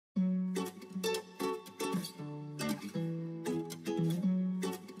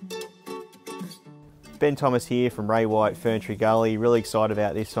Ben Thomas here from Ray White, Ferntree Gully. Really excited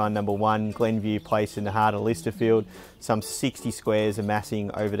about this one. Number one, Glenview place in the heart of Lysterfield. Some 60 squares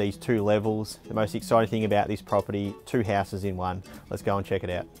amassing over these two levels. The most exciting thing about this property, two houses in one. Let's go and check it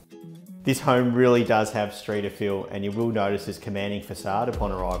out. This home really does have street appeal, and you will notice this commanding facade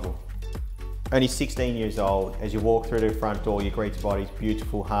upon arrival. Only 16 years old, as you walk through the front door, you're greeted by these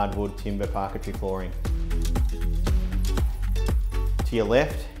beautiful hardwood timber parquetry flooring. To your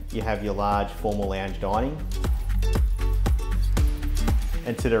left, you have your large formal lounge dining.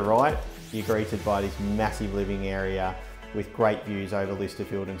 And to the right, you're greeted by this massive living area with great views over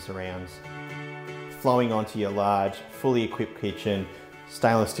Lysterfield and surrounds. Flowing onto your large, fully equipped kitchen,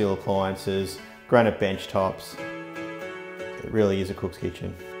 stainless steel appliances, granite bench tops. It really is a cook's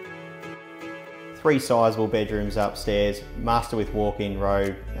kitchen. 3 sizable bedrooms upstairs, master with walk-in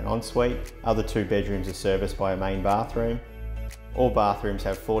robe and ensuite. Other 2 bedrooms are serviced by a main bathroom. All bathrooms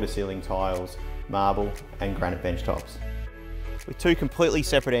have floor-to-ceiling tiles, marble and granite bench tops. With 2 completely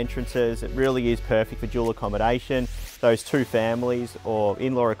separate entrances, it really is perfect for dual accommodation, those 2 families or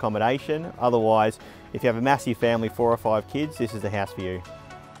in-law accommodation. Otherwise, if you have a massive family, 4 or 5 kids, this is the house for you.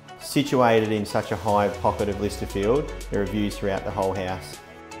 Situated in such a high pocket of Lysterfield, there are views throughout the whole house.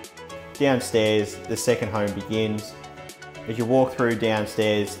 Downstairs, the second home begins. As you walk through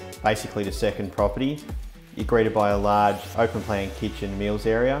downstairs, basically the second property, you're greeted by a large open plan kitchen meals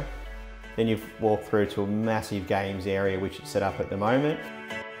area. Then you walk through to a massive games area which is set up at the moment.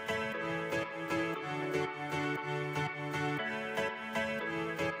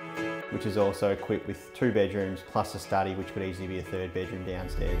 Which is also equipped with 2 bedrooms plus a study, which could easily be a 3rd bedroom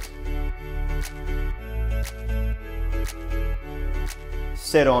downstairs.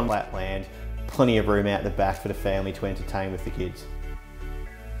 Set on flat land, plenty of room out the back for the family to entertain with the kids.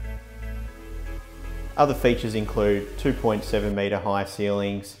 Other features include 2.7 metre high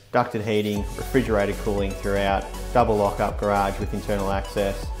ceilings, ducted heating, refrigerated cooling throughout, double lock-up garage with internal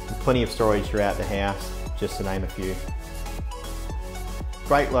access, and plenty of storage throughout the house, just to name a few.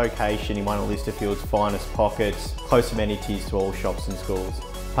 Great location in one of Lysterfield's finest pockets, close amenities to all shops and schools,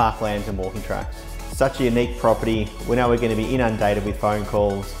 parklands and walking tracks. Such a unique property, we know we're going to be inundated with phone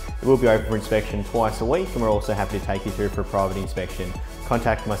calls. It will be open for inspection twice a week, and we're also happy to take you through for a private inspection.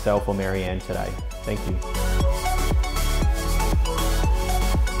 Contact myself or Mary Ann today. Thank you.